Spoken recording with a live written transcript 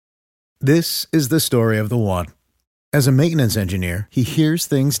This is the story of the one. As a maintenance engineer, he hears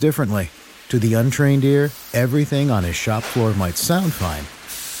things differently. To the untrained ear, everything on his shop floor might sound fine,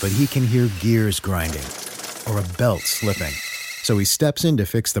 but he can hear gears grinding or a belt slipping. So he steps in to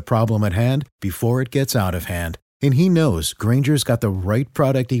fix the problem at hand before it gets out of hand. And he knows Grainger's got the right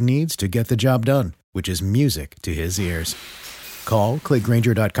product he needs to get the job done, which is music to his ears. Call, click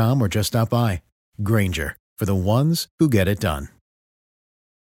Grainger.com, or just stop by. Grainger, for the ones who get it done.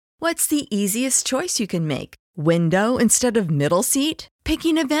 What's the easiest choice you can make? Window instead of middle seat?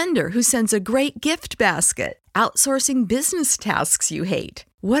 Picking a vendor who sends a great gift basket? Outsourcing business tasks you hate?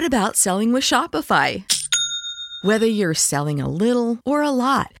 What about selling with Shopify? Whether you're selling a little or a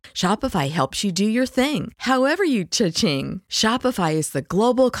lot, Shopify helps you do your thing, however you cha-ching. Shopify is the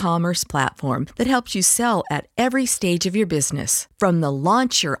global commerce platform that helps you sell at every stage of your business. From the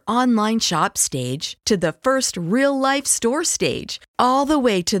launch your online shop stage to the first real-life store stage, all the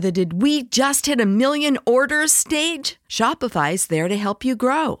way to the did we just hit 1 million orders stage. Shopify's there to help you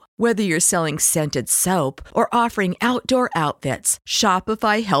grow. Whether you're selling scented soap or offering outdoor outfits,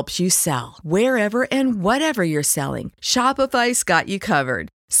 Shopify helps you sell. Wherever and whatever you're selling, Shopify's got you covered.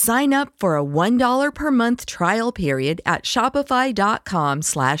 Sign up for a $1 per month trial period at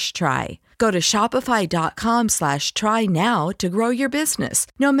shopify.com/try. Go to shopify.com/try now to grow your business,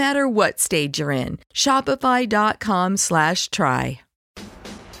 no matter what stage you're in. Shopify.com/try.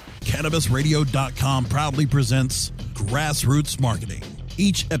 CannabisRadio.com proudly presents Grassroots Marketing.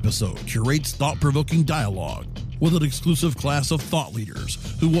 Each episode curates thought-provoking dialogue with an exclusive class of thought leaders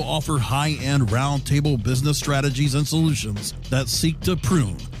who will offer high-end roundtable business strategies and solutions that seek to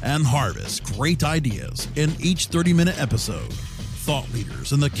prune and harvest great ideas in each 30-minute episode. Thought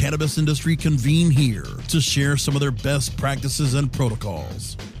leaders in the cannabis industry convene here to share some of their best practices and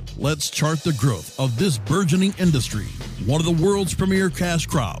protocols. Let's chart the growth of this burgeoning industry, one of the world's premier cash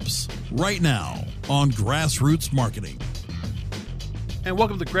crops, right now on Grassroots Marketing. And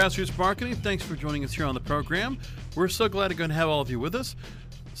welcome to Grassroots Marketing. Thanks for joining us here on the program. We're so glad to have all of you with us.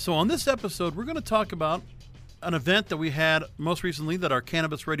 So on this episode, we're going to talk about an event that we had most recently that our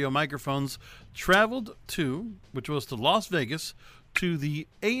Cannabis Radio microphones traveled to, which was to Las Vegas, to the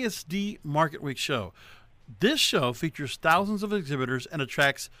ASD Market Week show. This show features thousands of exhibitors and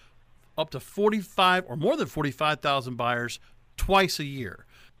attracts up to 45 or more than 45,000 buyers twice a year.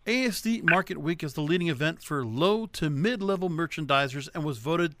 ASD Market Week is the leading event for low to mid-level merchandisers and was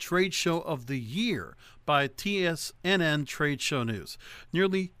voted Trade Show of the Year by TSNN Trade Show News.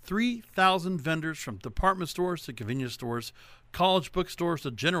 Nearly 3,000 vendors from department stores to convenience stores, college bookstores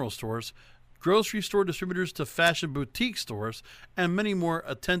to general stores, grocery store distributors to fashion boutique stores, and many more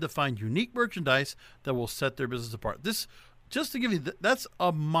attend to find unique merchandise that will set their business apart. This, just to give you, that's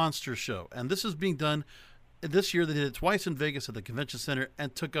a monster show, and this is being done this year. They did it twice in Vegas at the convention center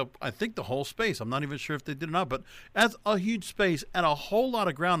and took up, I think, the whole space. I'm not even sure if they did or not, but that's a huge space and a whole lot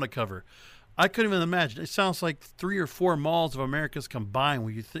of ground to cover. I couldn't even imagine. It sounds like 3 or 4 malls of America's combined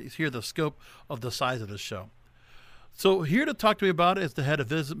when you hear the scope of the size of this show. So here to talk to me about it is the head of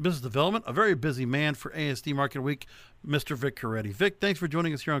business development, a very busy man for ASD Market Week, Mr. Vic Coretti. Vic, thanks for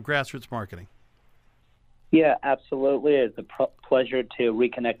joining us here on Grassroots Marketing. Yeah, absolutely. It's a pleasure to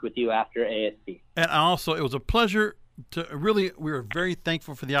reconnect with you after ASD. And also, it was a pleasure to we were very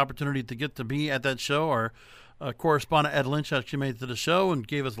thankful for the opportunity to get to be at that show. Our correspondent Ed Lynch actually made it to the show and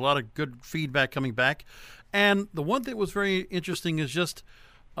gave us a lot of good feedback coming back. And the one thing that was very interesting is just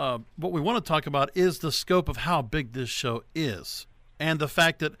what we want to talk about is the scope of how big this show is and the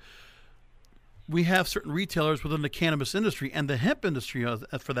fact that we have certain retailers within the cannabis industry and the hemp industry,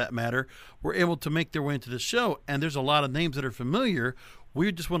 for that matter, were able to make their way into the show. And there's a lot of names that are familiar.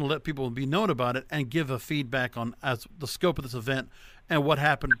 We just want to let people be known about it and give a feedback on as the scope of this event and what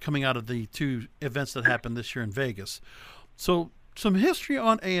happened coming out of the 2 events that happened this year in Vegas. So some history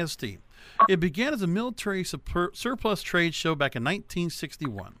on ASD. It began as a military surplus trade show back in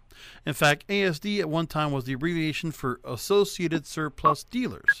 1961. In fact, ASD at one time was the abbreviation for Associated Surplus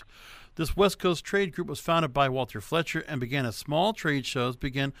Dealers. This West Coast trade group was founded by Walter Fletcher and began as small trade shows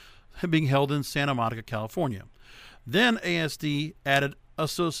being held in Santa Monica, California. Then ASD added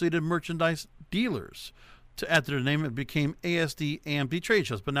Associated Merchandise Dealers. To add to their name, it became ASD AMD Trade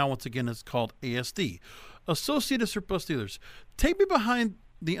Shows, but now once again it's called ASD. Associated Surplus Dealers. Take me behind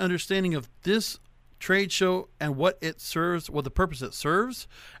the understanding of this trade show and what it serves, what the purpose it serves,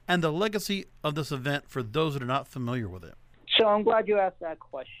 and the legacy of this event for those that are not familiar with it. So I'm glad you asked that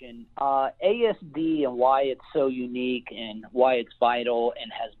question. ASD and why it's so unique and why it's vital and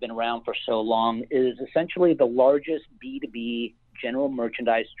has been around for so long is essentially the largest B2B general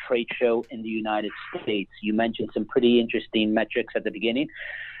merchandise trade show in the United States. You mentioned some pretty interesting metrics at the beginning.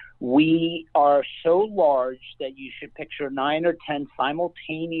 We are so large that you should picture 9 or 10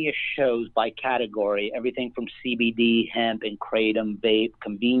 simultaneous shows by category, everything from CBD, hemp, and kratom, vape,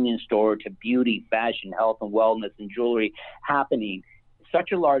 convenience store to beauty, fashion, health, and wellness, and jewelry happening.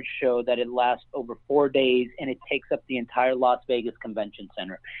 Such a large show that it lasts over 4 days, and it takes up the entire Las Vegas Convention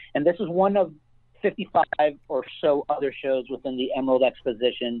Center. And this is one of 55 or so other shows within the Emerald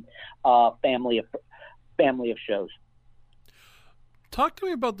Exposition family of shows. Talk to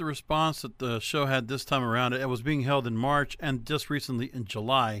me about the response that the show had this time around. It was being held in March and just recently in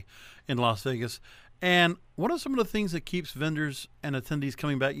July in Las Vegas. And what are some of the things that keeps vendors and attendees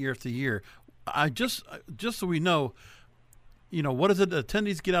coming back year after year? I just so we know, what does the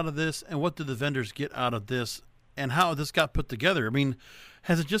attendees get out of this, and what do the vendors get out of this, and how this got put together? I mean,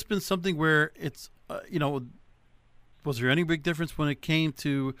 has it just been something where it's, was there any big difference when it came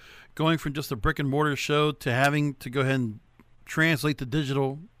to going from just a brick and mortar show to having to go ahead and translate to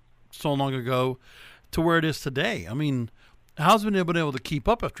digital so long ago to where it is today? I mean, how's it been able to keep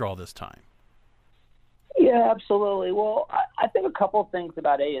up after all this time? Yeah, absolutely. Well, I think a couple of things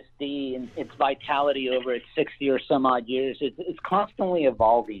about ASD and its vitality over its 60 or some odd years. It's constantly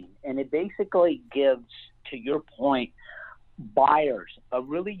evolving, and it basically gives, to your point, buyers a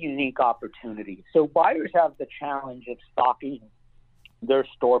really unique opportunity. So buyers have the challenge of stocking their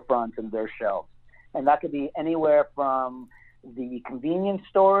storefronts and their shelves, and that could be anywhere from the convenience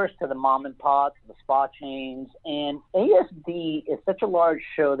stores to the mom and pops, the spa chains. And ASD is such a large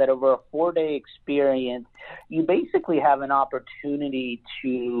show that over a 4-day experience, you basically have an opportunity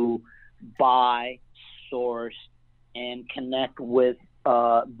to buy, source, and connect with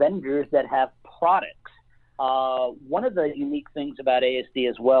vendors that have products. One of the unique things about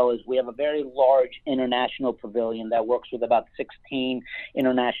ASD as well is we have a very large international pavilion that works with about 16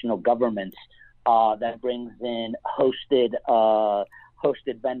 international governments that brings in hosted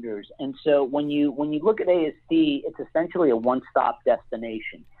vendors. And so when you look at ASD, it's essentially a one-stop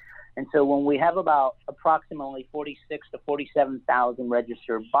destination. And so when we have about approximately 46 to 47,000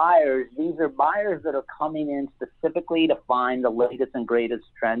 registered buyers, these are buyers that are coming in specifically to find the latest and greatest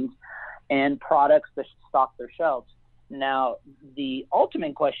trends and products to stock their shelves. Now, the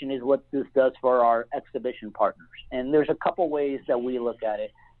ultimate question is what this does for our exhibition partners. And there's a couple ways that we look at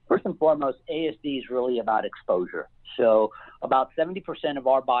it. First and foremost, ASD is really about exposure. So about 70% of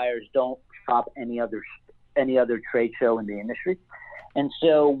our buyers don't shop any other trade show in the industry. And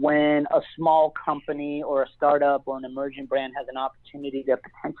so when a small company or a startup or an emerging brand has an opportunity to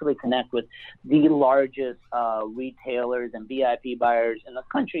potentially connect with the largest retailers and VIP buyers in the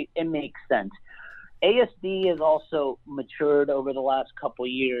country, it makes sense. ASD has also matured over the last couple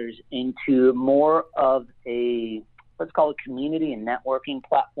of years into more of a, let's call it, community and networking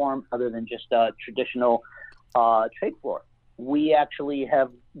platform other than just a traditional trade floor. We actually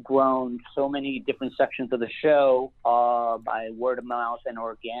have grown so many different sections of the show by word of mouth and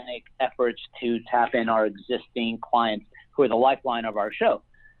organic efforts to tap in our existing clients who are the lifeline of our show.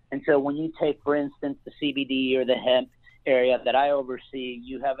 And so when you take, for instance, the CBD or the hemp area that I oversee,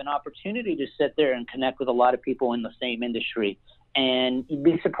 you have an opportunity to sit there and connect with a lot of people in the same industry. And you'd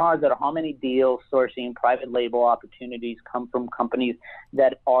be surprised at how many deals, sourcing, private label opportunities come from companies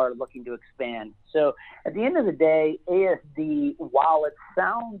that are looking to expand. So at the end of the day, ASD, while it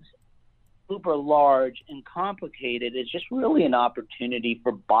sounds super large and complicated, is just really an opportunity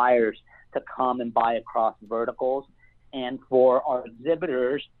for buyers to come and buy across verticals, and for our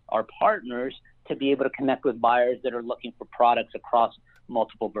exhibitors, our partners, to be able to connect with buyers that are looking for products across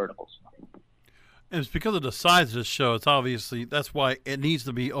multiple verticals. And it's because of the size of this show. It's obviously, that's why it needs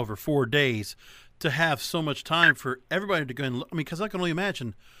to be over 4 days to have so much time for everybody to go and look. I mean, because I can only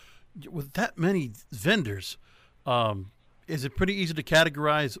imagine with that many vendors, is it pretty easy to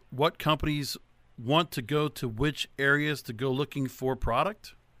categorize what companies want to go to which areas to go looking for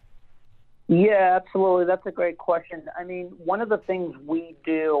product? Yeah, absolutely. That's a great question. I mean, one of the things we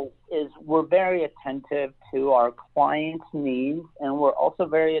do is we're very attentive to our clients' needs, and we're also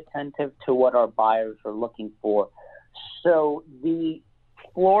very attentive to what our buyers are looking for. So the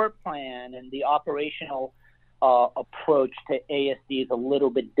floor plan and the operational approach to ASD is a little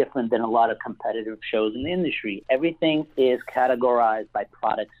bit different than a lot of competitive shows in the industry. Everything is categorized by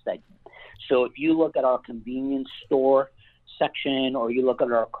product segment. So if you look at our convenience store section, or you look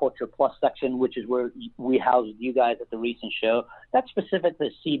at our Culture Plus section, which is where we housed you guys at the recent show, that's specific to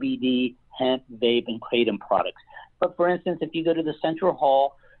CBD, hemp, vape, and kratom products. But for instance, if you go to the Central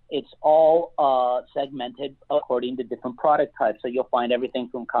Hall, it's all segmented according to different product types. So you'll find everything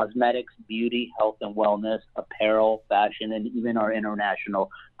from cosmetics, beauty, health and wellness, apparel, fashion, and even our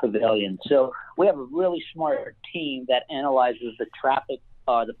international pavilion. So we have a really smart team that analyzes the traffic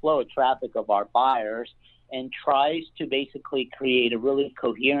the flow of traffic of our buyers, and tries to basically create a really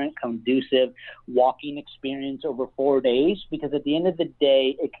coherent, conducive walking experience over 4 days, because at the end of the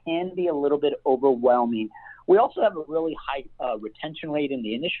day, it can be a little bit overwhelming. We also have a really high retention rate in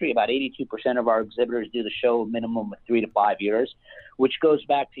the industry. About 82% of our exhibitors do the show a minimum of 3 to 5 years, which goes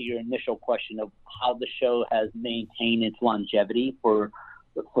back to your initial question of how the show has maintained its longevity for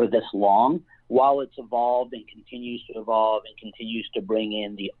this long. While it's evolved and continues to evolve and continues to bring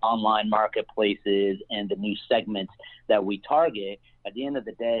in the online marketplaces and the new segments that we target, at the end of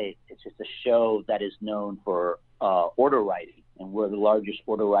the day, it's just a show that is known for order writing, and we're the largest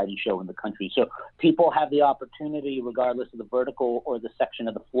order writing show in the country. So people have the opportunity, regardless of the vertical or the section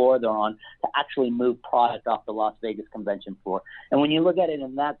of the floor they're on, to actually move product off the Las Vegas convention floor. And when you look at it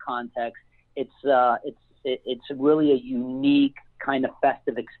in that context, it's really a unique kind of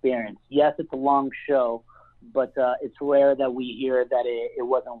festive experience. Yes, it's a long show, but it's rare that we hear that it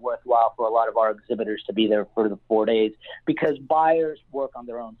wasn't worthwhile for a lot of our exhibitors to be there for the 4 days, because buyers work on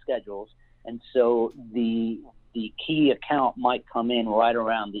their own schedules. And so the key account might come in right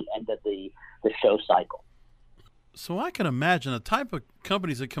around the end of the show cycle. So I can imagine the type of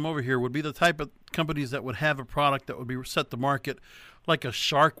companies that come over here would be the type of companies that would have a product that would be set to market like a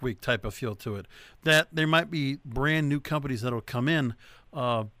Shark Week type of feel to it, that there might be brand new companies that will come in.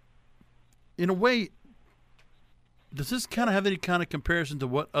 In a way, does this kind of have any kind of comparison to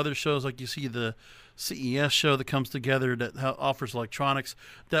what other shows, like you see the CES show that comes together that offers electronics,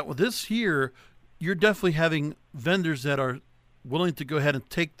 that with this here, you're definitely having vendors that are willing to go ahead and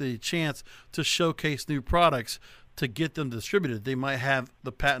take the chance to showcase new products to get them distributed. They might have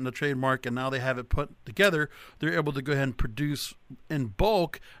the patent, the trademark, and now they have it put together. They're able to go ahead and produce in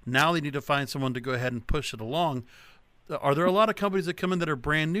bulk. Now they need to find someone to go ahead and push it along. Are there a lot of companies that come in that are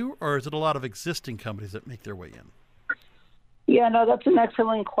brand new, or is it a lot of existing companies that make their way in? Yeah, no, that's an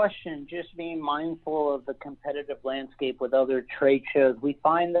excellent question. Just being mindful of the competitive landscape with other trade shows, we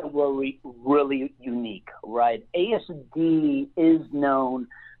find that we're really unique, right? ASD is known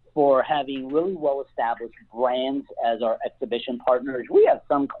for having really well-established brands as our exhibition partners. We have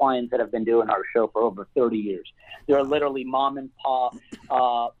some clients that have been doing our show for over 30 years. They're literally mom and pop,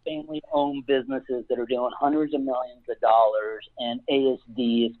 family-owned businesses that are doing hundreds of millions of dollars, and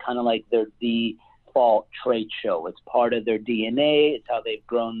ASD is kind of like their default trade show. It's part of their DNA. It's how they've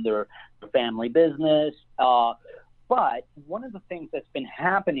grown their family business. But one of the things that's been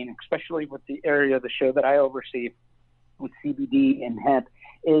happening, especially with the area of the show that I oversee with CBD and hemp,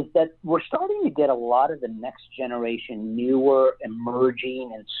 is that we're starting to get a lot of the next generation, newer,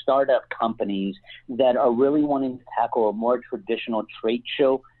 emerging, and startup companies that are really wanting to tackle a more traditional trade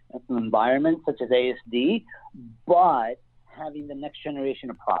show environment, such as ASD, but having the next generation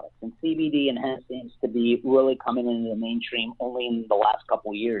of products. And CBD and hemp seems to be really coming into the mainstream only in the last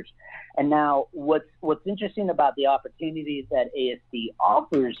couple of years. And now what's interesting about the opportunities that ASD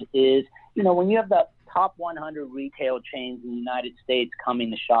offers is, you know, when you have the top 100 retail chains in the United States coming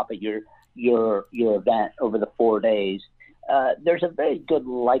to shop at your event over the 4 days, there's a very good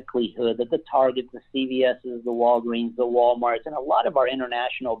likelihood that the Targets, the CVS's, the Walgreens, the Walmarts, and a lot of our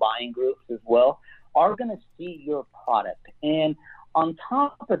international buying groups as well are going to see your product. And on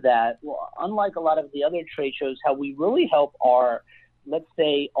top of that, unlike a lot of the other trade shows, how we really help our, let's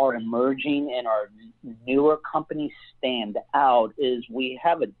say, our emerging and our newer companies stand out is we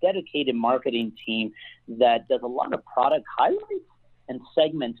have a dedicated marketing team that does a lot of product highlights and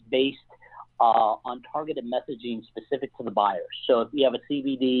segments based on targeted messaging specific to the buyer. So if you have a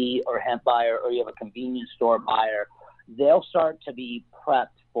CBD or hemp buyer, or you have a convenience store buyer, they'll start to be prepped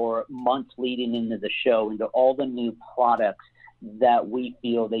for months leading into the show, into all the new products that we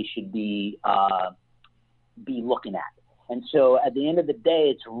feel they should be looking at. And so at the end of the day,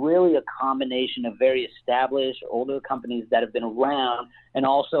 it's really a combination of very established, older companies that have been around, and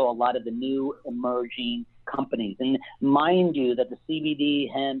also a lot of the new emerging companies. And mind you that the CBD,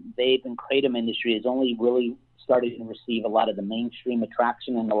 hemp, vape, and kratom industry has only really started to receive a lot of the mainstream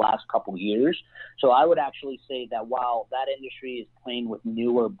attraction in the last couple of years. So I would actually say that while that industry is playing with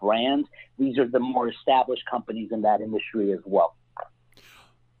newer brands, these are the more established companies in that industry as well.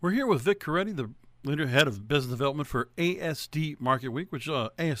 We're here with Vic Coretti, the leader head of business development for ASD Market Week, which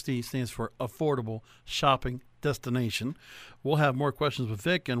ASD stands for Affordable Shopping Destination. We'll have more questions with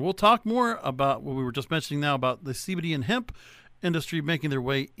Vic, and we'll talk more about what we were just mentioning now about the CBD and hemp industry making their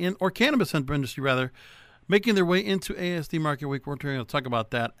way in, or cannabis hemp industry rather, making their way into ASD Market Week. We're going to talk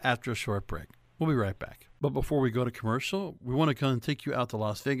about that after a short break. We'll be right back. But before we go to commercial, we want to come and take you out to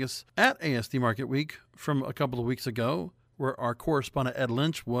Las Vegas at ASD Market Week from a couple of weeks ago, where our correspondent Ed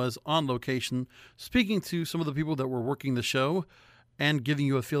Lynch was on location speaking to some of the people that were working the show and giving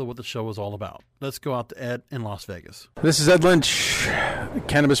you a feel of what the show is all about. Let's go out to Ed in Las Vegas. This is Ed Lynch,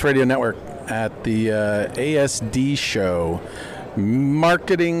 Cannabis Radio Network, at the ASD show.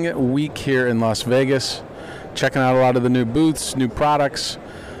 Marketing week here in Las Vegas. Checking out a lot of the new booths, new products.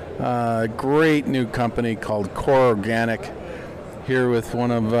 Great new company called Core Organic. Here with one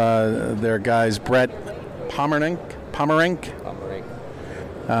of their guys, Brett Pomerink.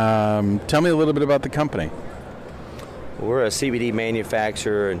 Tell me a little bit about the company. We're a CBD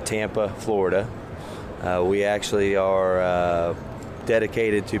manufacturer in Tampa, Florida. We actually are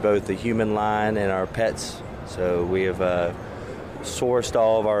dedicated to both the human line and our pets. So we have sourced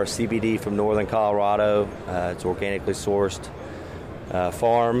all of our CBD from northern Colorado. It's organically sourced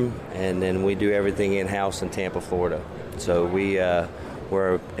farm, and then we do everything in-house in Tampa, Florida. So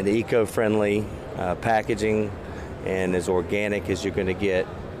we're an eco-friendly packaging and as organic as you're going to get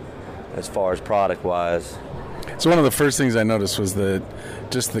as far as product-wise. So one of the first things I noticed was the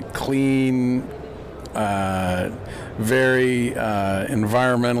clean, very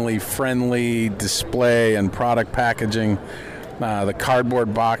environmentally friendly display and product packaging, the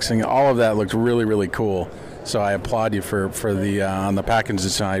cardboard boxing, all of that looked really, really cool. So I applaud you for the on the packaging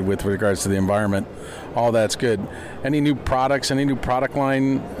side with regards to the environment. All that's good. Any new products, any new product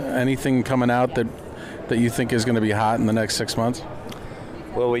line, anything coming out that you think is going to be hot in the next 6 months?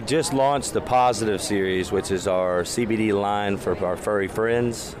 Well, we just launched the Positive series, which is our CBD line for our furry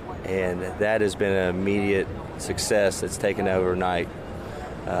friends, and that has been an immediate success. It's taken overnight.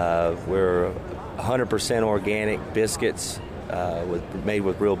 We're 100% organic biscuits made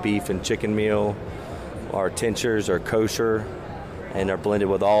with real beef and chicken meal. Our tinctures are kosher and are blended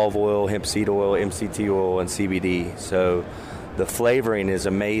with olive oil, hemp seed oil, MCT oil, and CBD. So the flavoring is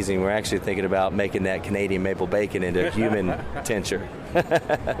amazing. We're actually thinking about making that Canadian maple bacon into a human tincture.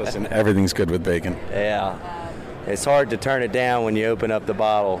 Listen, everything's good with bacon. Yeah. It's hard to turn it down when you open up the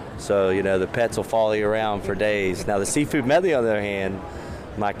bottle. So, the pets will follow you around for days. Now, the seafood medley, on the other hand,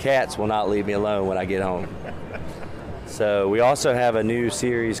 my cats will not leave me alone when I get home. So we also have a new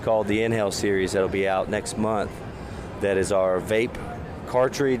series called the Inhale series that'll be out next month. That is our vape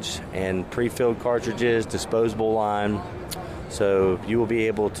cartridge and pre-filled cartridges, disposable line. So you will be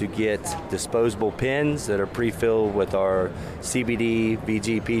able to get disposable pens that are pre-filled with our CBD,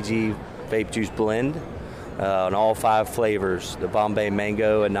 VG, PG vape juice blend on all 5 flavors: the Bombay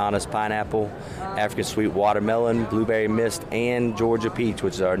Mango, Ananas Pineapple, African Sweet Watermelon, Blueberry Mist, and Georgia Peach,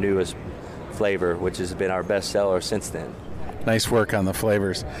 which is our newest flavor, which has been our best seller since then. Nice work on the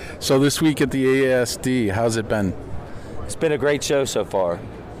flavors. So this week at the ASD, how's it been? It's been a great show so far.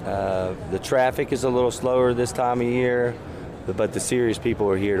 The traffic is a little slower this time of year, but the serious people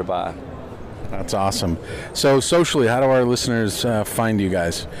are here to buy. That's awesome. So socially, how do our listeners find you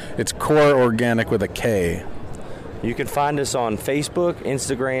guys? It's Core Organic with a K. You can find us on Facebook,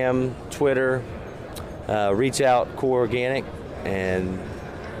 Instagram, Twitter. Reach out, Core Organic, and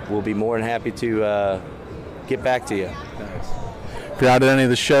we'll be more than happy to get back to you. Nice. If you're out at any of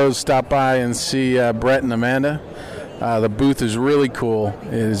the shows, stop by and see Brett and Amanda. The booth is really cool.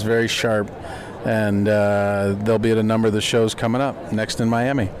 It is very sharp. And they'll be at a number of the shows coming up, next in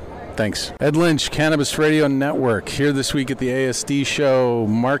Miami. Thanks. Ed Lynch, Cannabis Radio Network, here this week at the ASD show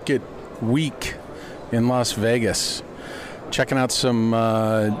Market Week in Las Vegas. Checking out some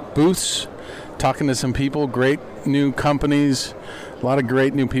booths, talking to some people, great new companies, a lot of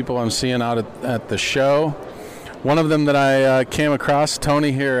great new people I'm seeing out at the show. One of them that I came across,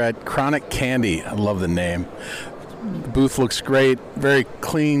 Tony here at Chronic Candy. I love the name. The booth looks great, very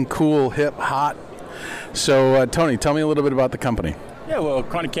clean, cool, hip, hot. So, Tony, tell me a little bit about the company. Yeah, well,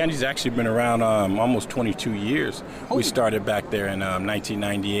 Chronic Candy's actually been around almost 22 years. We started back there in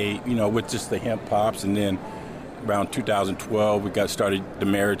 1998, with just the hemp pops, and then around 2012 we got started the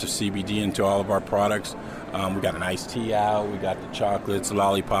marriage of CBD into all of our products. We got an iced tea out, we got the chocolates,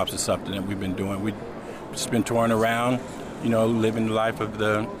 lollipops, is something that we've been doing. We've just been touring around, living the life of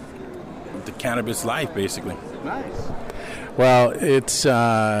the cannabis life, basically. Nice. Well, it's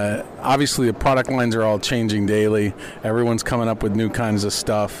obviously the product lines are all changing daily. Everyone's coming up with new kinds of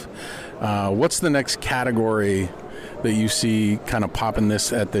stuff. What's the next category that you see kind of popping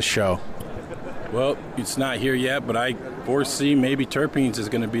at this show? Well, it's not here yet, but I foresee maybe terpenes is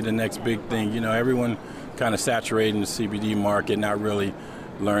going to be the next big thing. Everyone kind of saturating the CBD market, not really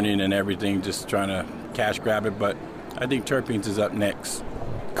learning and everything, just trying to cash grab it. But I think terpenes is up next.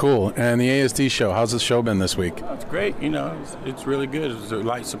 Cool. And the ASD show, how's the show been this week? It's great. It's really good. It's a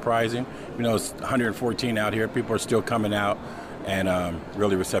light surprising. It's 114 out here. People are still coming out and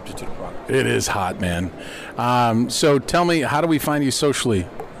really receptive to the product. It is hot, man. So tell me, how do we find you socially?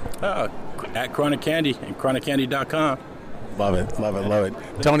 At Chronic Candy and chroniccandy.com. Love it, love it, love it.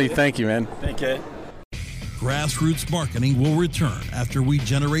 Tony, thank you, man. Thank you. Grassroots Marketing will return after we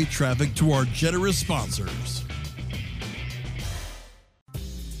generate traffic to our generous sponsors.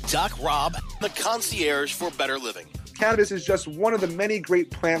 Doc Rob, the concierge for better living. Cannabis is just one of the many great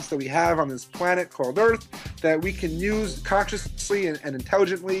plants that we have on this planet called Earth that we can use consciously and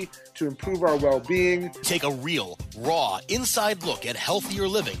intelligently to improve our well-being. Take a real, raw, inside look at healthier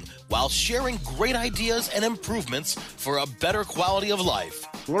living while sharing great ideas and improvements for a better quality of life.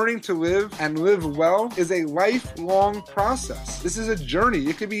 Learning to live and live well is a lifelong process. This is a journey.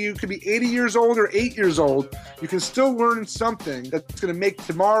 You could be 80 years old or 8 years old. You can still learn something that's going to make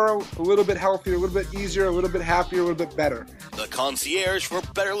tomorrow a little bit healthier, a little bit easier, a little bit happier, a little bit better. The concierge for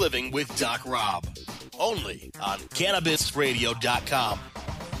better living with Doc Rob. Only on CannabisRadio.com.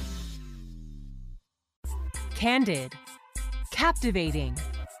 Candid, captivating,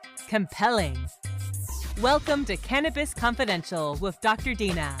 compelling. Welcome to Cannabis Confidential with Dr.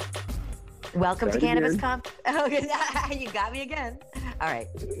 Dina. Welcome to Cannabis Oh, you got me again. All right.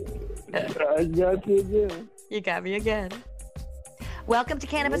 I got you again. You got me again. Welcome to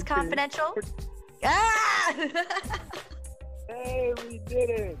Cannabis Confidential. Ah! Hey, we did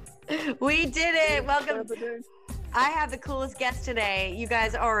it. We did it. Welcome. I have the coolest guest today. You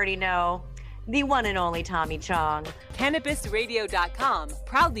guys already know. The one and only Tommy Chong. CannabisRadio.com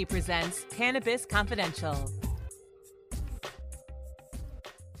proudly presents Cannabis Confidential.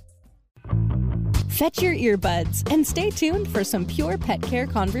 Fetch your earbuds and stay tuned for some pure pet care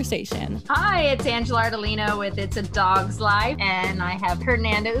conversation. Hi, it's Angela Ardolino with It's a Dog's Life, and I have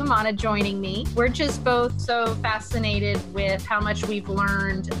Hernanda Umana joining me. We're just both so fascinated with how much we've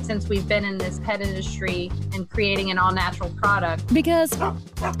learned since we've been in this pet industry and creating an all-natural product. Because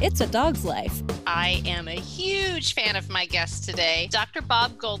it's a dog's life. I am a huge fan of my guest today, Dr.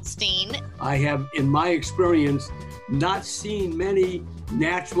 Bob Goldstein. I have, in my experience, not seen many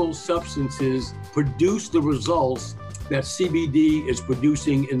natural substances produce the results that CBD is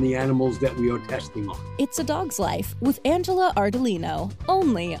producing in the animals that we are testing on. It's a Dog's Life with Angela Ardolino,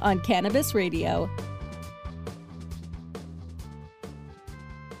 only on Cannabis Radio.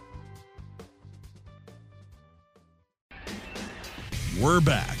 We're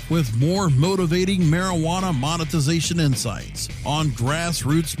back with more motivating marijuana monetization insights on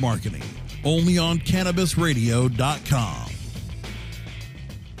Grassroots Marketing, only on CannabisRadio.com.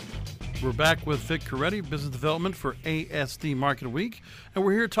 We're back with Vic Coretti, Business Development for ASD Market Week, and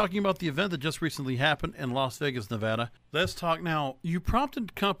we're here talking about the event that just recently happened in Las Vegas, Nevada. Let's talk now. You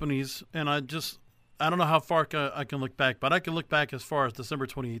prompted companies, and I don't know how far I can look back, but I can look back as far as December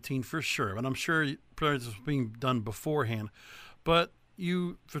 2018 for sure, and I'm sure this was being done beforehand. But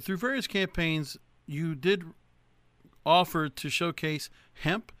through various campaigns, you did offer to showcase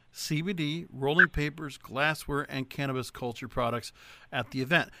hemp, CBD, rolling papers, glassware, and cannabis culture products at the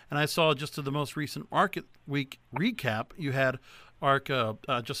event. And I saw just to the most recent Market Week recap, you had ARC,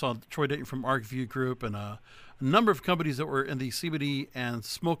 just saw Troy Dayton from ArcView Group and a number of companies that were in the CBD and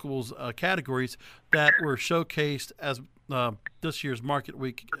smokables categories that were showcased as this year's Market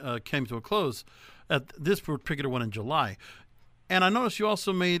Week came to a close at this particular one in July. And I noticed you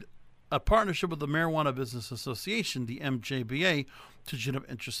also made a partnership with the Marijuana Business Association, the MJBA, to gin up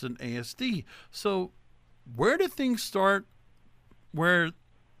interest in ASD. So where did things start where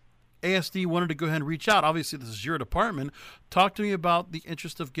ASD wanted to go ahead and reach out? Obviously, this is your department. Talk to me about the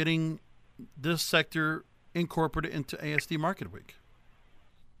interest of getting this sector incorporated into ASD Market Week.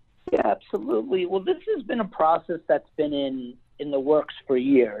 Yeah, absolutely. Well, this has been a process that's been in the works for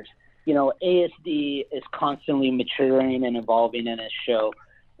years. You know, ASD is constantly maturing and evolving in its show.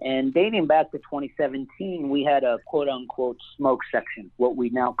 And dating back to 2017, we had a quote-unquote smoke section, what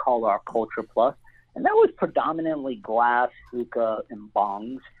we now call our Culture Plus. And that was predominantly glass, hookah, and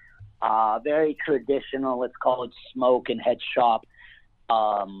bongs. Very traditional, let's call it smoke and head shop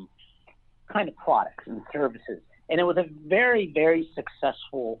kind of products and services. And it was a very, very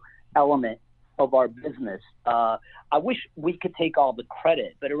successful element of our business. I wish we could take all the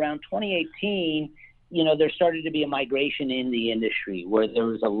credit, but around 2018, you know, there started to be a migration in the industry where there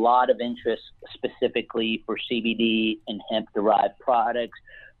was a lot of interest specifically for CBD and hemp-derived products.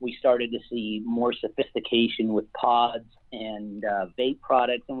 We started to see more sophistication with pods and vape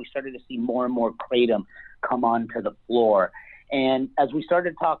products, and we started to see more and more kratom come onto the floor. And as we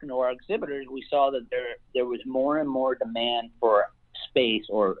started talking to our exhibitors, we saw that there was more and more demand for space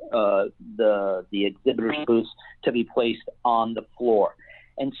or the exhibitor's booths to be placed on the floor.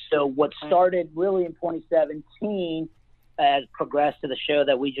 And so what started really in 2017 has progressed to the show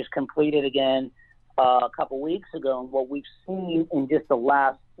that we just completed again a couple weeks ago. And what we've seen in just the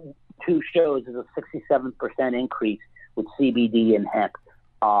last two shows is a 67% increase with CBD and hemp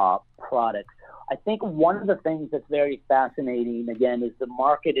products. I think one of the things that's very fascinating, again, is the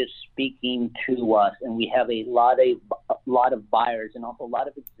market is speaking to us, and we have a lot of buyers and also a lot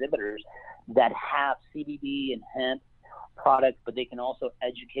of exhibitors that have CBD and hemp products, but they can also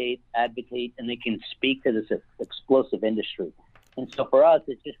educate, advocate, and they can speak to this explosive industry. And so for us,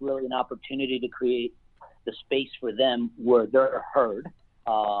 it's just really an opportunity to create the space for them where they're heard,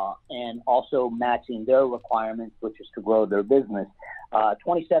 and also matching their requirements, which is to grow their business.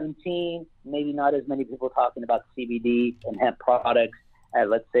 2017, maybe not as many people talking about CBD and hemp products at,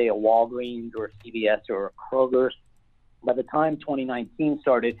 let's say, a Walgreens or a CVS or a Kroger's. By the time 2019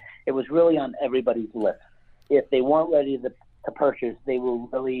 started, it was really on everybody's list. If they weren't ready to purchase, they were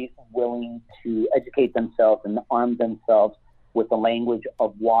really willing to educate themselves and arm themselves with the language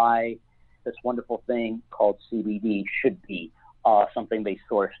of why this wonderful thing called CBD should be something they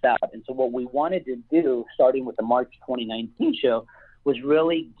sourced out. And so what we wanted to do, starting with the March 2019 show, was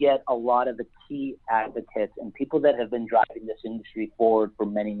really get a lot of the key advocates and people that have been driving this industry forward for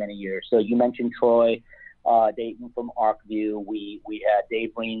many, many years. So you mentioned Troy Dayton from ArcView. We had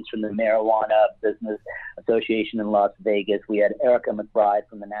Dave Reams from the Marijuana Business Association in Las Vegas. We had Erica McBride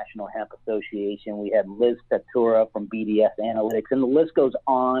from the National Hemp Association. We had Liz Statura from BDS Analytics, and the list goes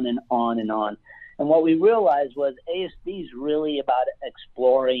on and on and on. And what we realized was ASD is really about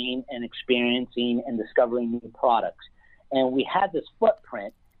exploring and experiencing and discovering new products. And we had this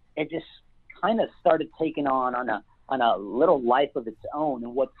footprint. It just kind of started taking on a little life of its own.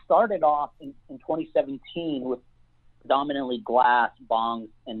 And what started off in 2017 with predominantly glass, bongs,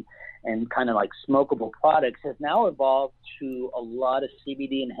 and kind of like smokable products has now evolved to a lot of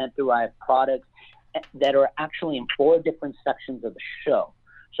CBD and hemp-derived products that are actually in 4 different sections of the show.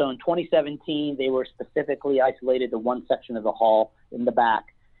 So in 2017, they were specifically isolated to one section of the hall in the back.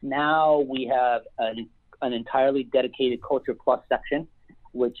 Now we have an entirely dedicated Culture Plus section,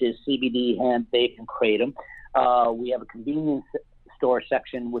 which is CBD, hemp, vape, and kratom. We have a convenience store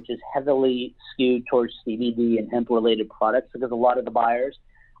section, which is heavily skewed towards CBD and hemp-related products, because a lot of the buyers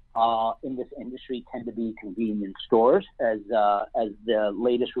in this industry tend to be convenience stores. As the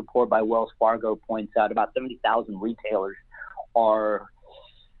latest report by Wells Fargo points out, about 70,000 retailers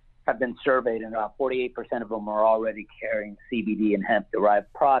have been surveyed, and about 48% of them are already carrying CBD and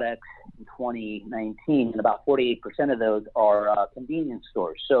hemp-derived products in 2019, and about 48% of those are convenience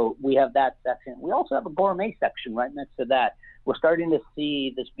stores. So we have that section. We also have a gourmet section right next to that. We're starting to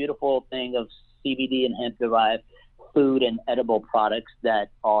see this beautiful thing of CBD and hemp-derived food and edible products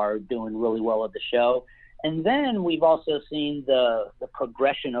that are doing really well at the show. And then we've also seen the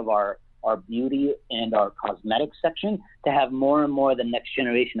progression of our beauty and our cosmetics section to have more and more the next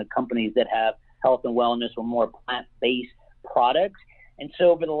generation of companies that have health and wellness or more plant-based products. And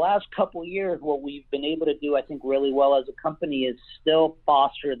so over the last couple of years, what we've been able to do, I think, really well as a company is still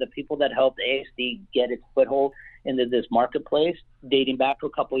foster the people that helped ASD get its foothold into this marketplace. Dating back to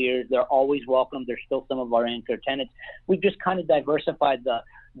a couple of years, they're always welcome. They're still some of our anchor tenants. We've just kind of diversified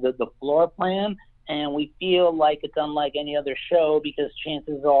the floor plan, and we feel like it's unlike any other show because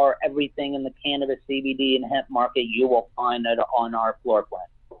chances are everything in the cannabis, CBD, and hemp market you will find it on our floor plan.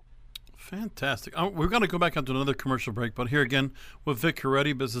 Fantastic. We're going to go back onto another commercial break, but here again with Vic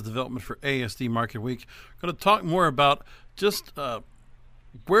Coretti, Business Development for ASD Market Week. We're going to talk more about just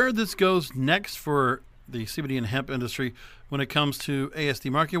where this goes next for the CBD and hemp industry when it comes to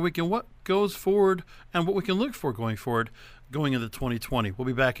ASD Market Week and what goes forward and what we can look for going forward going into 2020. We'll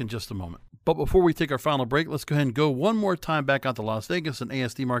be back in just a moment. But before we take our final break, let's go ahead and go one more time back out to Las Vegas and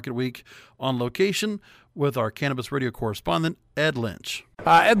ASD Market Week on location with our Cannabis Radio correspondent, Ed Lynch.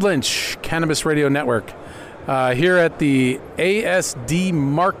 Ed Lynch, Cannabis Radio Network, here at the ASD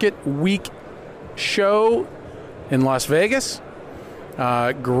Market Week show in Las Vegas.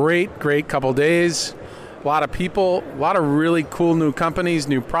 Great couple days. A lot of people, a lot of really cool new companies,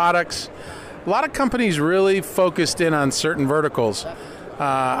 new products. A lot of companies really focused in on certain verticals.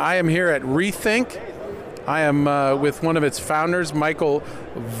 I am here at Rethink. I am with one of its founders, Michael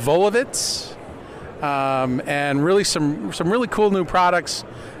Volovitz, and really some really cool new products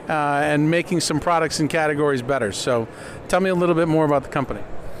and making some products and categories better. So tell me a little bit more about the company.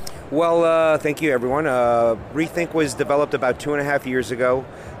 Well, thank you, everyone. Rethink was developed about 2.5 years ago.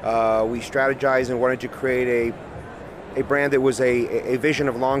 We strategized and wanted to create a brand that was a vision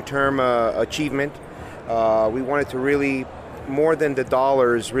of long-term achievement. We wanted to really, more than the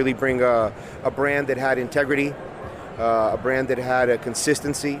dollars, really bring a brand that had integrity, a brand that had a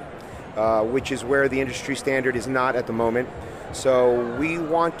consistency, which is where the industry standard is not at the moment. So we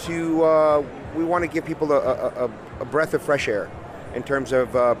want to give people a breath of fresh air in terms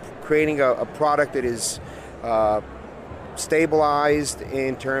of creating a product that is stabilized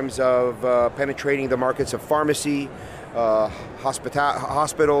in terms of penetrating the markets of pharmacy,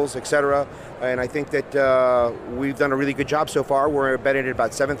 hospitals, etc. And I think that we've done a really good job so far. We're embedded in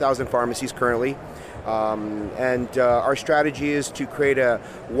about 7,000 pharmacies currently. And our strategy is to create a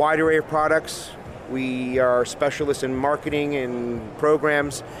wide array of products. We are specialists in marketing and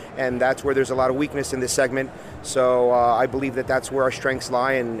programs, and that's where there's a lot of weakness in this segment. So I believe that that's where our strengths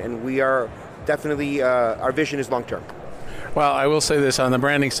lie, and we are definitely, our vision is long-term. Well, I will say this on the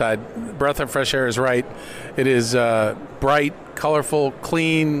branding side, Breath of Fresh Air is right. It is bright, colorful,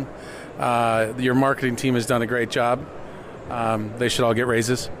 clean. Your marketing team has done a great job. They should all get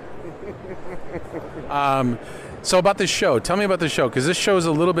raises. So about this show, tell me about the show, because this show is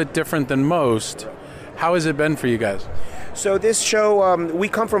a little bit different than most. How has it been for you guys? So this show, we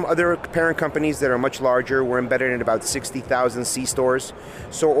come from other parent companies that are much larger. We're embedded in about 60,000 C-stores.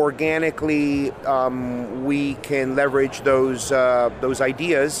 So organically, we can leverage those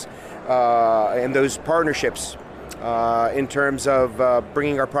ideas and those partnerships in terms of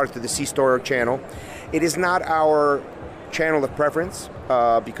bringing our product to the C-store channel. It is not our channel of preference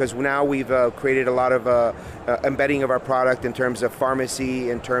because now we've created a lot of embedding of our product in terms of pharmacy,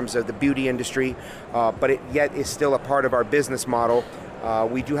 in terms of the beauty industry, but it yet is still a part of our business model.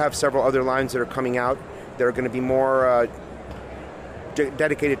 We do have several other lines that are coming out that are going to be more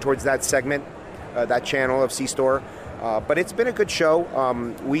dedicated towards that segment, that channel of C-store. But it's been a good show.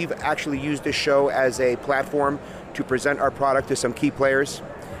 We've actually used this show as a platform to present our product to some key players,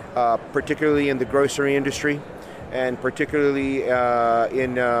 particularly in the grocery industry, and particularly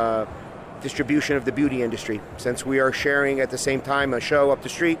in distribution of the beauty industry. Since we are sharing at the same time a show up the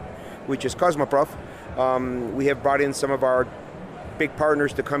street, which is Cosmoprof, we have brought in some of our big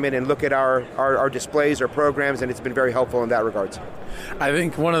partners to come in and look at our displays, our programs, and it's been very helpful in that regards. I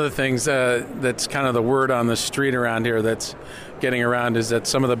think one of the things that's kind of the word on the street around here that's getting around is that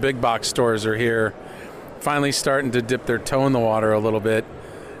some of the big box stores are here finally starting to dip their toe in the water a little bit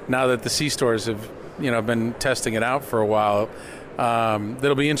now that the C-stores have been testing it out for a while.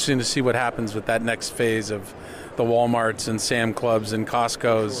 It'll be interesting to see what happens with that next phase of the Walmarts and Sam Clubs and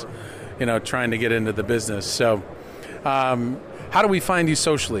Costco's, trying to get into the business. So, how do we find you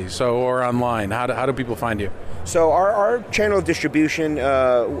socially? Or online? How do people find you? So our channel of distribution,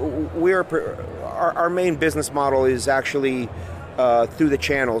 our main business model is actually through the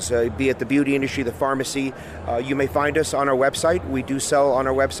channels, be it the beauty industry, the pharmacy. You may find us on our website. We do sell on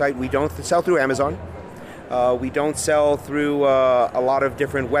our website. We don't sell through Amazon. We don't sell through a lot of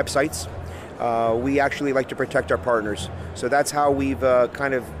different websites. We actually like to protect our partners. So that's how we've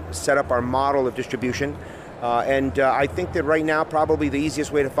kind of set up our model of distribution. And I think that right now probably the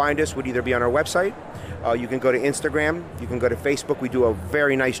easiest way to find us would either be on our website. You can go to Instagram. You can go to Facebook. We do a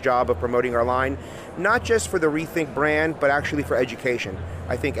very nice job of promoting our line, not just for the Rethink brand, but actually for education.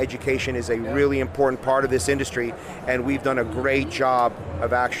 I think education is a really important part of this industry, and we've done a great job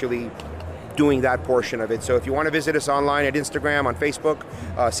of actually doing that portion of it. So if you want to visit us online at Instagram, on Facebook,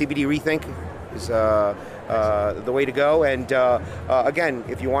 CBD Rethink is the way to go. And again,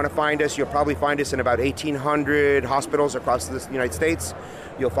 if you want to find us, you'll probably find us in about 1,800 hospitals across the United States.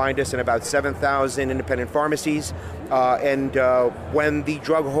 You'll find us in about 7,000 independent pharmacies. And when the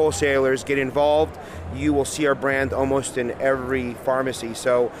drug wholesalers get involved, you will see our brand almost in every pharmacy.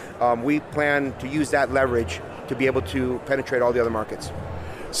 So we plan to use that leverage to be able to penetrate all the other markets.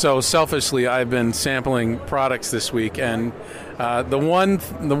 So selfishly, I've been sampling products this week, and the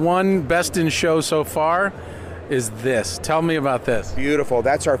one best in show so far is this. Tell me about this. Beautiful.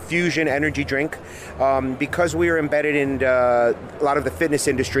 That's our Fusion energy drink. Because we are embedded in a lot of the fitness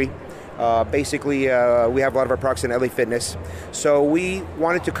industry, basically we have a lot of our products in LA Fitness. So we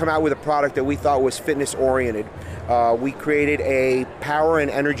wanted to come out with a product that we thought was fitness oriented. We created a power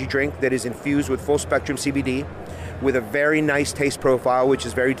and energy drink that is infused with full spectrum CBD with a very nice taste profile, which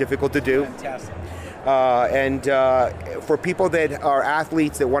is very difficult to do. Fantastic. And for people that are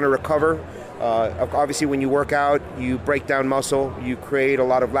athletes that want to recover, obviously when you work out, you break down muscle, you create a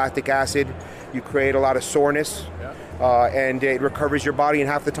lot of lactic acid, you create a lot of soreness, and it recovers your body in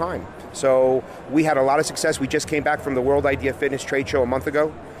half the time. So we had a lot of success. We just came back from the World Idea Fitness trade show a month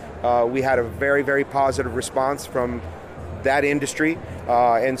ago. We had a very, very positive response from that industry,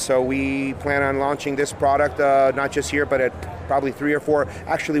 and so we plan on launching this product not just here, but at probably 3 or 4.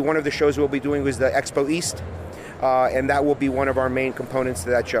 Actually, one of the shows we'll be doing was the Expo East, and that will be one of our main components to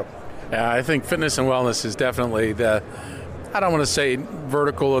that show. Yeah, I think fitness and wellness is definitely the, I don't want to say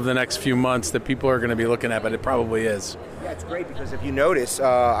vertical of the next few months that people are going to be looking at, but it probably is. Yeah, it's great because if you notice,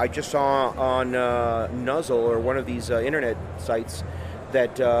 I just saw on Nuzzle or one of these internet sites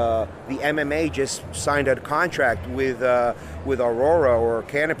that the MMA just signed a contract with Aurora or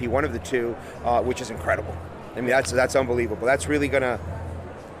Canopy, one of the two, which is incredible. I mean, that's unbelievable. That's really gonna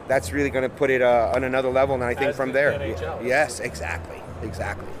put it on another level, and I think from there, yes, exactly.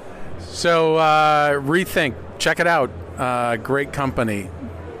 So Rethink, check it out. Great company,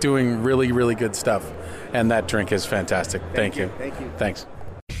 doing really, really good stuff, and that drink is fantastic. Thank you. Thanks.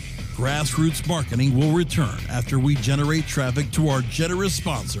 Grassroots Marketing will return after we generate traffic to our generous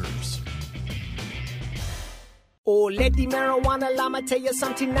sponsors. Oh, let the marijuana llama tell you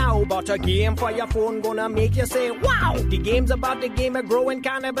something now about a game for your phone gonna make you say, wow! The game's about the game of growing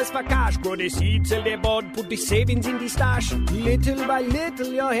cannabis for cash. Grow the seed, sell the bud, put the savings in the stash. Little by little,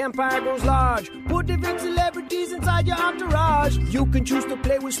 your empire grows large. Put the big celebrities inside your entourage. You can choose to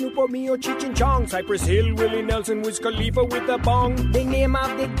play with Snoop or me or Cheech and Chong, Cypress Hill, Willie Nelson, Wiz Khalifa with a bong. The name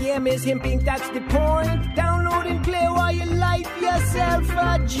of the game is Hemp Inc., that's the point. Download and play while you light yourself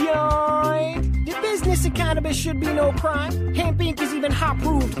a joint. The business of cannabis should be no crime. Hemp Inc. is even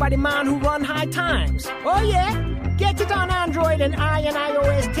hot-proofed by the man who run High Times. Oh yeah? Get it on Android and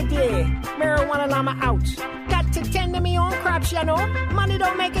iOS today. Marijuana llama out. Got to tend to me own crops, you know. Money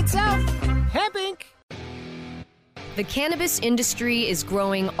don't make itself. Hemp Inc. The cannabis industry is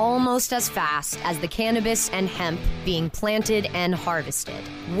growing almost as fast as the cannabis and hemp being planted and harvested.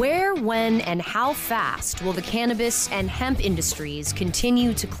 Where, when, and how fast will the cannabis and hemp industries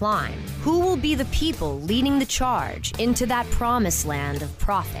continue to climb? Who will be the people leading the charge into that promised land of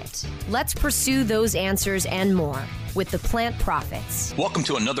profit? Let's pursue those answers and more with the Plant Profits. Welcome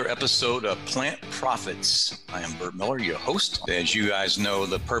to another episode of Plant Profits. I am Bert Miller, your host. As you guys know,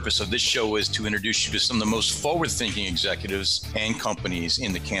 the purpose of this show is to introduce you to some of the most forward-thinking executives and companies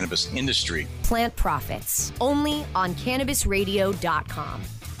in the cannabis industry. Plant Profits, only on CannabisRadio.com.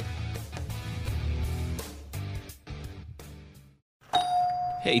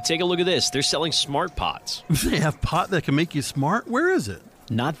 Hey, take a look at this. They're selling smart pots. They have pot that can make you smart? Where is it?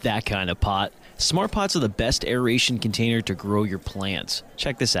 Not that kind of pot. Smart pots are the best aeration container to grow your plants.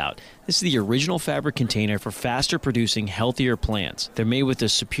 Check this out. This is the original fabric container for faster producing, healthier plants. They're made with a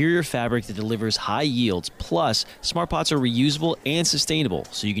superior fabric that delivers high yields. Plus, smart pots are reusable and sustainable,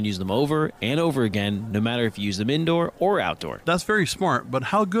 so you can use them over and over again, no matter if you use them indoor or outdoor. That's very smart, but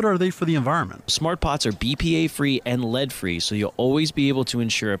how good are they for the environment? Smart pots are BPA-free and lead-free, so you'll always be able to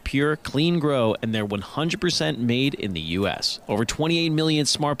ensure a pure, clean grow, and they're 100% made in the U.S. Over 28 million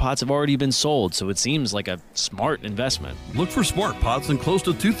smart pots have already been sold, so it seems like a smart investment. Look for smart pots in close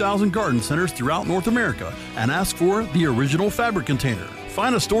to 2,000 garden centers throughout North America and ask for the original fabric container.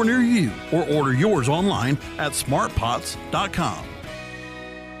 Find a store near you or order yours online at smartpots.com.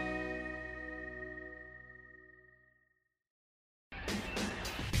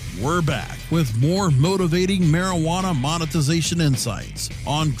 We're back with more motivating marijuana monetization insights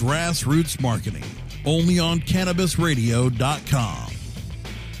on Grassroots Marketing, only on CannabisRadio.com.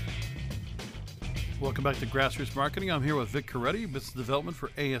 Welcome back to Grassroots Marketing. I'm here with Vic Coretti, Business Development for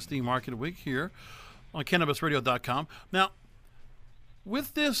ASD Market Week here on CannabisRadio.com. Now,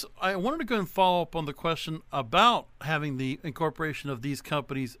 with this, I wanted to go and follow up on the question about having the incorporation of these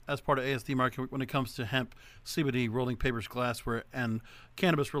companies as part of ASD Market Week when it comes to hemp, CBD, rolling papers, glassware, and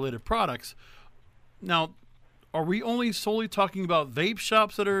cannabis-related products. Now, are we only solely talking about vape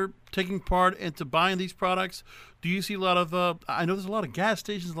shops that are taking part into buying these products? Do you see a lot of, I know there's a lot of gas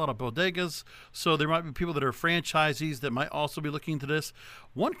stations, a lot of bodegas, so there might be people that are franchisees that might also be looking into this.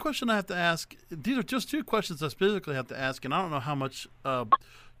 One question I have to ask, these are just two questions I specifically have to ask, and I don't know how much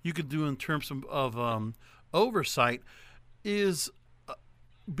you could do in terms of oversight, is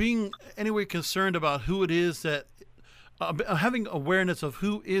being anyway concerned about who it is that, having awareness of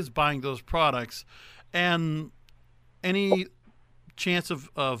who is buying those products, and any chance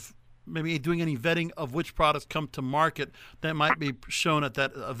of maybe doing any vetting of which products come to market that might be shown at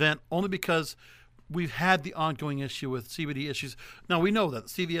that event, only because we've had the ongoing issue with CBD issues. Now, we know that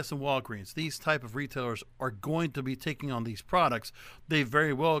CVS and Walgreens, these type of retailers, are going to be taking on these products. They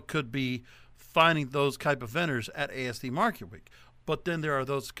very well could be finding those type of vendors at ASD Market Week. But then there are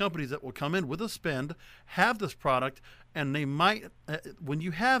those companies that will come in with a spend, have this product, and they might, when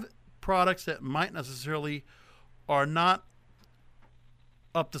you have products that might necessarily are not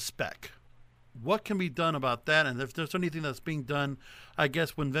up to spec, what can be done about that? And if there's anything that's being done, I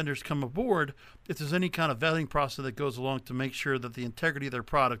guess, when vendors come aboard, if there's any kind of vetting process that goes along to make sure that the integrity of their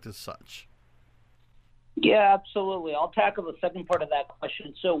product is such. Yeah, absolutely. I'll tackle the second part of that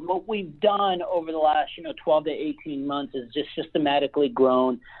question. So what we've done over the last, 12 to 18 months is just systematically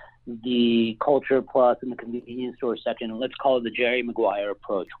grown the Culture Plus and the convenience store section. Let's call it the Jerry Maguire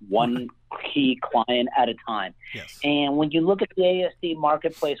approach, one key client at a time. Yes. And when you look at the ASD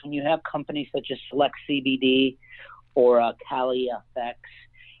marketplace, when you have companies such as Select CBD or Cali FX,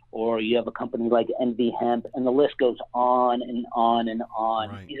 or you have a company like Envy Hemp, and the list goes on and on and on.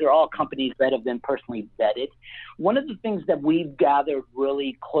 Right. These are all companies that have been personally vetted. One of the things that we've gathered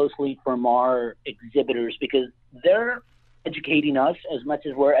really closely from our exhibitors, because they're educating us as much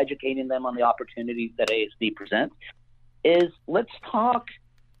as we're educating them on the opportunities that ASD presents, is let's talk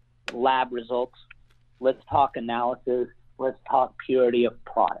lab results, let's talk analysis, let's talk purity of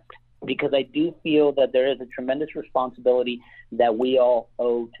product. Because I do feel that there is a tremendous responsibility that we all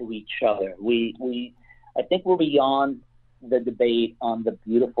owe to each other. I think we're beyond the debate on the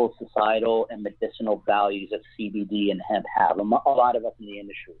beautiful societal and medicinal values that CBD and hemp have, a lot of us in the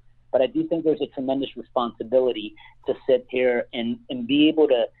industry. But I do think there's a tremendous responsibility to sit here and be able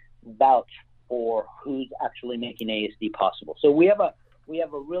to vouch for who's actually making ASD possible. So we have a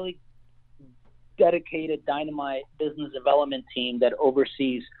really dedicated, dynamite business development team that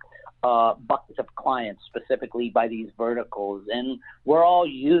oversees buckets of clients specifically by these verticals, and we're all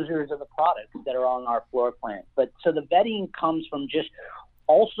users of the products that are on our floor plan. But so the vetting comes from just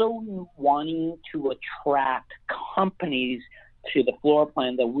also wanting to attract companies to the floor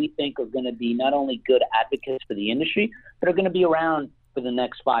plan that we think are going to be not only good advocates for the industry, but are going to be around for the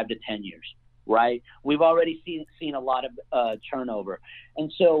next 5 to 10 years. Right? We've already seen a lot of turnover.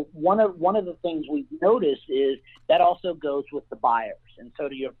 And so one of the things we've noticed is that also goes with the buyers. And so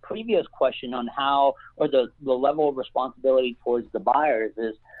to your previous question on how, or the level of responsibility towards the buyers,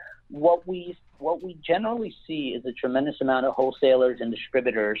 is what we generally see is a tremendous amount of wholesalers and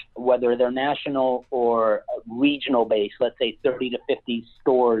distributors, whether they're national or regional based, let's say 30 to 50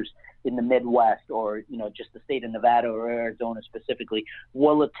 stores in the Midwest, or just the state of Nevada or Arizona specifically,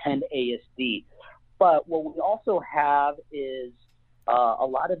 will attend ASD. But what we also have is a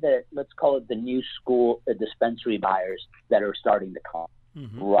lot of the, let's call it the new school, the dispensary buyers that are starting to come,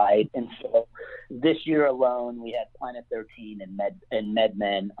 right? And so this year alone, we had Planet 13 and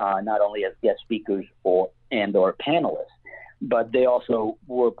MedMen not only as guest speakers or panelists, but they also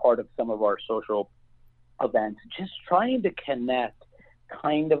were part of some of our social events, just trying to connect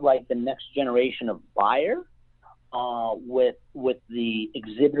kind of like the next generation of buyer with the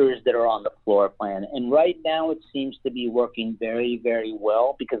exhibitors that are on the floor plan. And right now it seems to be working very, very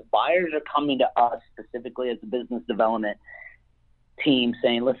well, because buyers are coming to us specifically as a business development team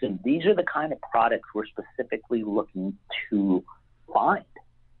saying, listen, these are the kind of products we're specifically looking to find.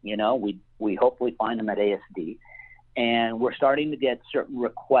 We hopefully find them at ASD. And we're starting to get certain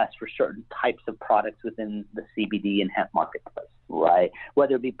requests for certain types of products within the CBD and hemp marketplace, right?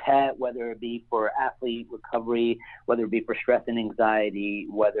 Whether it be pet, whether it be for athlete recovery, whether it be for stress and anxiety,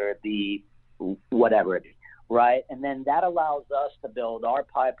 whether it be whatever it be, right? And then that allows us to build our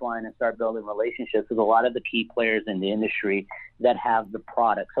pipeline and start building relationships with a lot of the key players in the industry that have the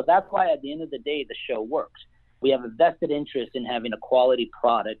product. So that's why at the end of the day, the show works. We have a vested interest in having a quality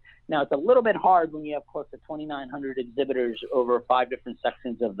product. Now, it's a little bit hard when you have close to 2,900 exhibitors over 5 different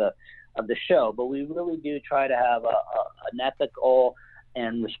sections of the show, but we really do try to have an ethical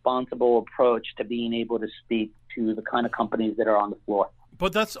and responsible approach to being able to speak to the kind of companies that are on the floor.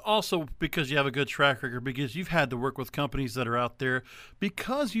 But that's also because you have a good track record, because you've had to work with companies that are out there,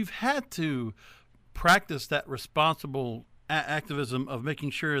 because you've had to practice that responsible activism of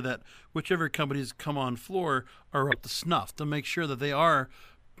making sure that whichever companies come on floor are up to snuff, to make sure that they are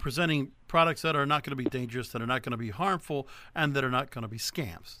presenting products that are not going to be dangerous, that are not going to be harmful, and that are not going to be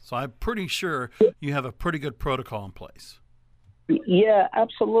scams. So I'm pretty sure you have a pretty good protocol in place. Yeah,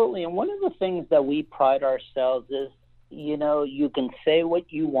 absolutely. And one of the things that we pride ourselves is, you can say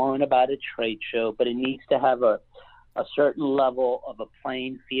what you want about a trade show, but it needs to have a certain level of a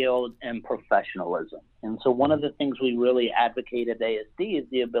playing field and professionalism. And so one of the things we really advocate at ASD is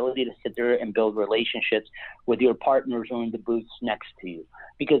the ability to sit there and build relationships with your partners who are in the booths next to you.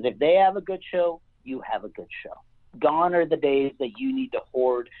 Because if they have a good show, you have a good show. Gone are the days that you need to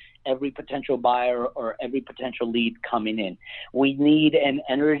hoard every potential buyer or every potential lead coming in. We need an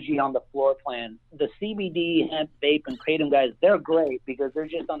energy on the floor plan. The CBD, hemp, vape, and kratom guys, they're great because they're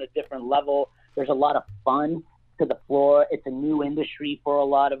just on a different level. There's a lot of fun to the floor. It's a new industry for a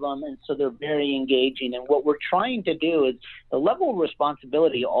lot of them, and so they're very engaging. And what we're trying to do is the level of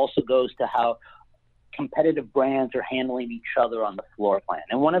responsibility also goes to how competitive brands are handling each other on the floor plan.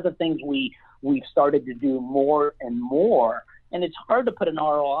 And one of the things we've started to do more and more, and it's hard to put an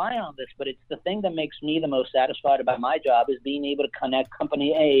ROI on this, but it's the thing that makes me the most satisfied about my job, is being able to connect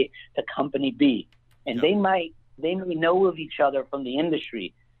company A to company B. And they may know of each other from the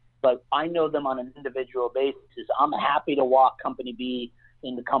industry, but I know them on an individual basis. I'm happy to walk Company B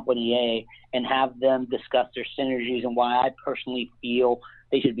into Company A and have them discuss their synergies and why I personally feel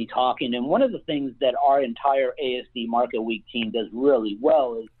they should be talking. And one of the things that our entire ASD Market Week team does really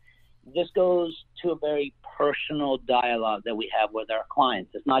well is this goes to a very personal dialogue that we have with our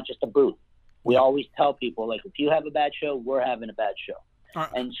clients. It's not just a booth. We always tell people, like, if you have a bad show, we're having a bad show.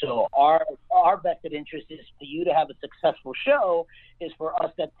 And so our vested interest is for you to have a successful show, is for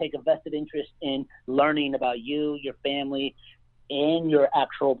us to take a vested interest in learning about you, your family, and your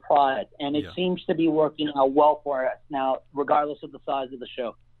actual product. And it seems to be working out well for us now, regardless of the size of the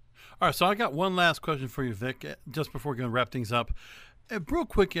show. All right, so I got one last question for you, Vic, just before we're going to wrap things up. Real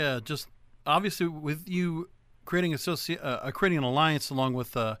quick, just obviously with you creating an alliance along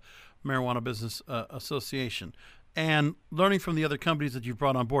with Marijuana Business Association and learning from the other companies that you've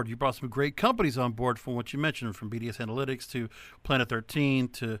brought on board. You brought some great companies on board from what you mentioned, from BDS Analytics to Planet 13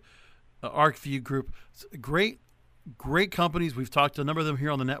 to ArcView Group. Great companies. We've talked to a number of them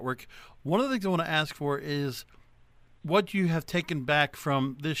here on the network. One of the things I want to ask for is what you have taken back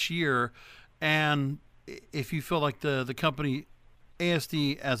from this year, and if you feel like the company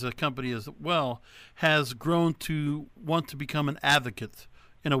ASD as a company as well has grown to want to become an advocate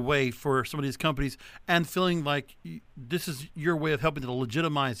in a way for some of these companies, and feeling like this is your way of helping to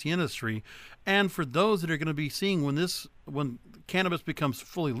legitimize the industry. And for those that are going to be seeing when cannabis becomes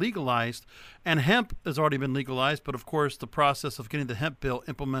fully legalized, and hemp has already been legalized, but of course the process of getting the hemp bill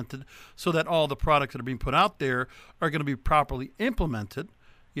implemented so that all the products that are being put out there are going to be properly implemented.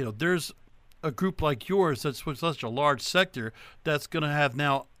 There's a group like yours that's with such a large sector that's going to have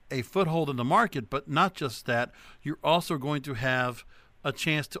now a foothold in the market. But not just that, you're also going to have a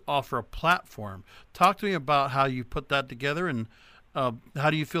chance to offer a platform. Talk to me about how you put that together, and how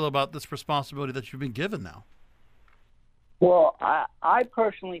do you feel about this responsibility that you've been given now? Well, I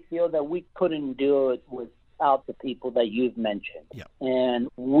personally feel that we couldn't do it without the people that you've mentioned. Yeah. And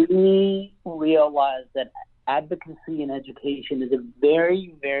we realize that advocacy and education is a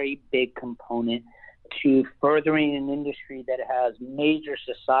very, very big component to furthering an industry that has major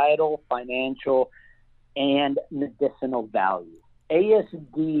societal, financial, and medicinal value.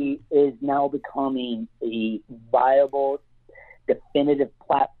 ASD is now becoming a viable, definitive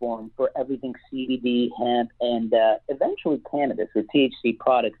platform for everything CBD, hemp, and eventually cannabis with THC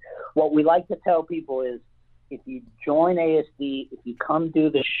products. What we like to tell people is, if you join ASD, if you come do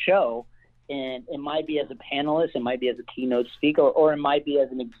the show, and it might be as a panelist, it might be as a keynote speaker, or it might be as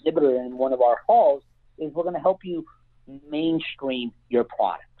an exhibitor in one of our halls, is we're going to help you mainstream your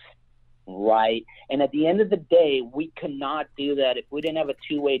products. Right. And at the end of the day, we could not do that if we didn't have a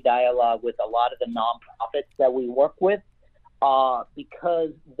two-way dialogue with a lot of the nonprofits that we work with,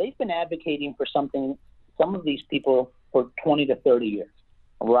 because they've been advocating for some of these people for 20 to 30 years.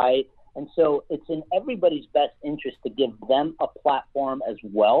 Right. And so it's in everybody's best interest to give them a platform as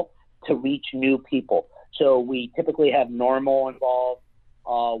well to reach new people. So we typically have NORML involved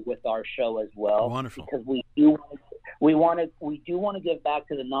with our show as well. Wonderful. Because we do want to give back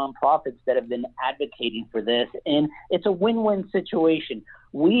to the nonprofits that have been advocating for this, and it's a win-win situation.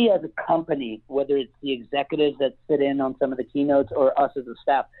 We as a company, whether it's the executives that sit in on some of the keynotes or us as a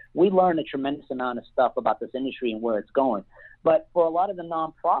staff, we learn a tremendous amount of stuff about this industry and where it's going. But for a lot of the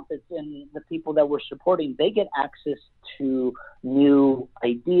nonprofits and the people that we're supporting, they get access to new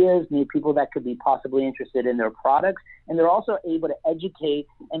ideas, new people that could be possibly interested in their products, and they're also able to educate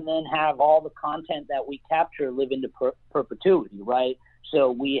and then have all the content that we capture live into perpetuity, right? So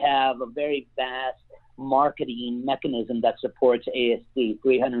we have a very vast marketing mechanism that supports ASD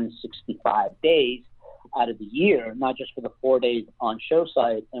 365 days out of the year, not just for the 4 days on show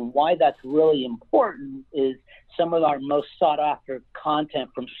site. And why that's really important is some of our most sought after content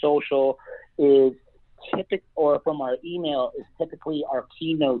from social is or from our email is typically our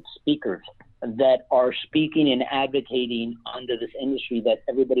keynote speakers that are speaking and advocating under this industry that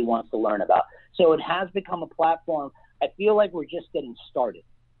everybody wants to learn about. So it has become a platform. I feel like we're just getting started.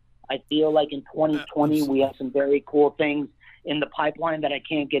 I feel like in 2020 we have some very cool things in the pipeline that I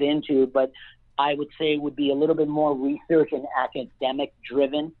can't get into, but I would say would be a little bit more research and academic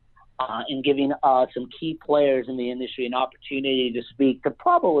driven, in giving some key players in the industry an opportunity to speak to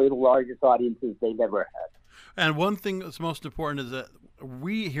probably the largest audiences they've ever had. And one thing that's most important is that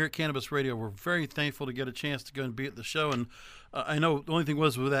we here at Cannabis Radio, we're very thankful to get a chance to go and be at the show. And I know the only thing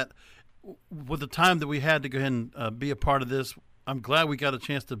was with the time that we had to go ahead and be a part of this, I'm glad we got a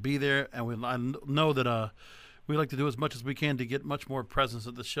chance to be there. And I know that we like to do as much as we can to get much more presence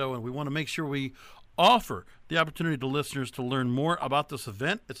at the show, and we want to make sure we offer the opportunity to listeners to learn more about this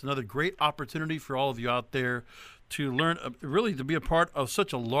event. It's another great opportunity for all of you out there to learn, really to be a part of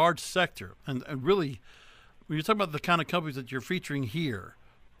such a large sector. And really, when you're talking about the kind of companies that you're featuring here,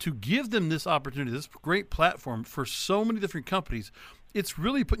 to give them this opportunity, this great platform for so many different companies, it's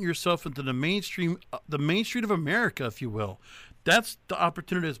really putting yourself into the Main Street of America, if you will. That's the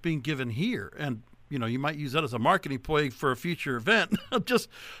opportunity that's being given here. And you might use that as a marketing play for a future event.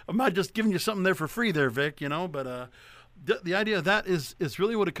 I'm not just giving you something there for free there, Vic, but the idea of that is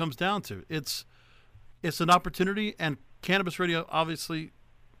really what it comes down to. It's an opportunity, and Cannabis Radio, obviously,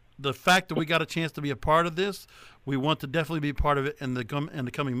 the fact that we got a chance to be a part of this, we want to definitely be part of it in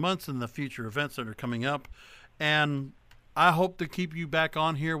the coming months and the future events that are coming up. And I hope to keep you back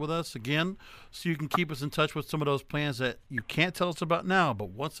on here with us again so you can keep us in touch with some of those plans that you can't tell us about now, but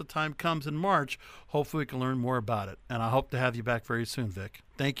once the time comes in March, hopefully we can learn more about it. And I hope to have you back very soon, Vic.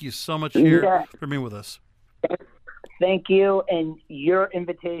 Thank you so much here for being with us. Thank you, and your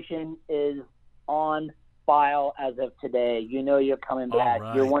invitation is on file as of today. You're coming back.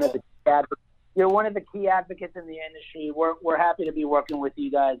 Right. You're one of the key advocates in the industry. We're happy to be working with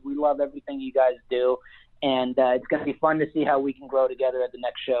you guys. We love everything you guys do. And it's going to be fun to see how we can grow together at the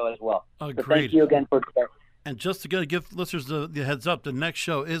next show as well. Agreed. So thank you again for today. And just to give listeners the heads up, the next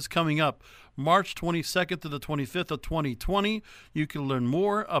show is coming up March 22nd to the 25th of 2020. You can learn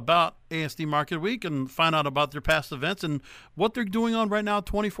more about ASD Market Week and find out about their past events and what they're doing on right now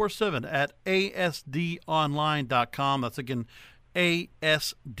 24/7 at asdonline.com. That's, again,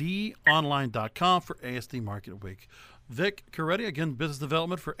 asdonline.com for ASD Market Week. Vic Coretti, again, Business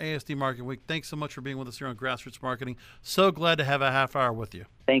Development for ASD Market Week. Thanks so much for being with us here on Grassroots Marketing. So glad to have a half hour with you.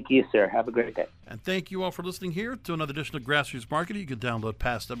 Thank you, sir. Have a great day. And thank you all for listening here to another edition of Grassroots Marketing. You can download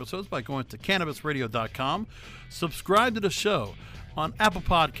past episodes by going to CannabisRadio.com. Subscribe to the show on Apple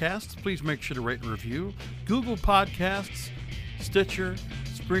Podcasts. Please make sure to rate and review. Google Podcasts, Stitcher,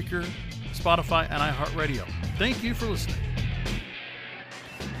 Spreaker, Spotify, and iHeartRadio. Thank you for listening.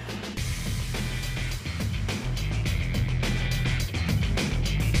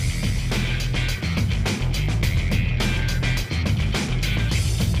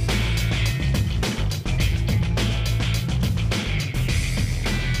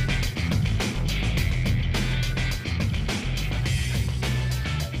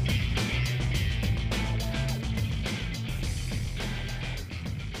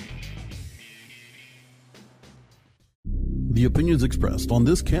 The opinions expressed on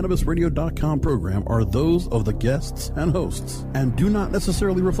this CannabisRadio.com program are those of the guests and hosts and do not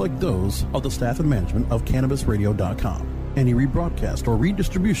necessarily reflect those of the staff and management of CannabisRadio.com. Any rebroadcast or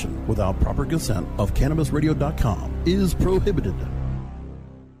redistribution without proper consent of CannabisRadio.com is prohibited.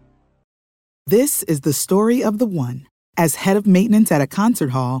 This is the story of the one. As head of maintenance at a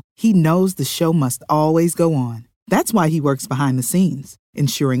concert hall, he knows the show must always go on. That's why he works behind the scenes,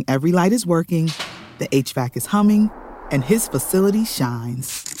 ensuring every light is working, the HVAC is humming, and his facility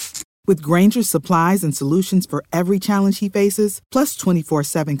shines. With Grainger's supplies and solutions for every challenge he faces, plus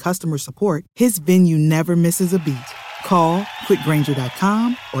 24/7 customer support, his venue never misses a beat. Call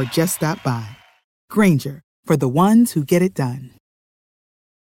quickgrainger.com or just stop by. Grainger, for the ones who get it done.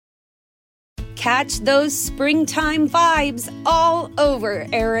 Catch those springtime vibes all over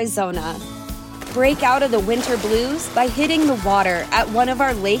Arizona. Break out of the winter blues by hitting the water at one of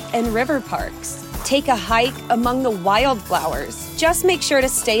our lake and river parks. Take a hike among the wildflowers. Just make sure to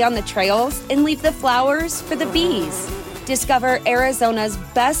stay on the trails and leave the flowers for the bees. Discover Arizona's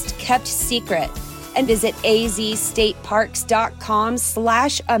best kept secret and visit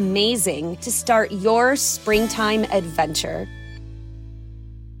azstateparks.com/amazing to start your springtime adventure.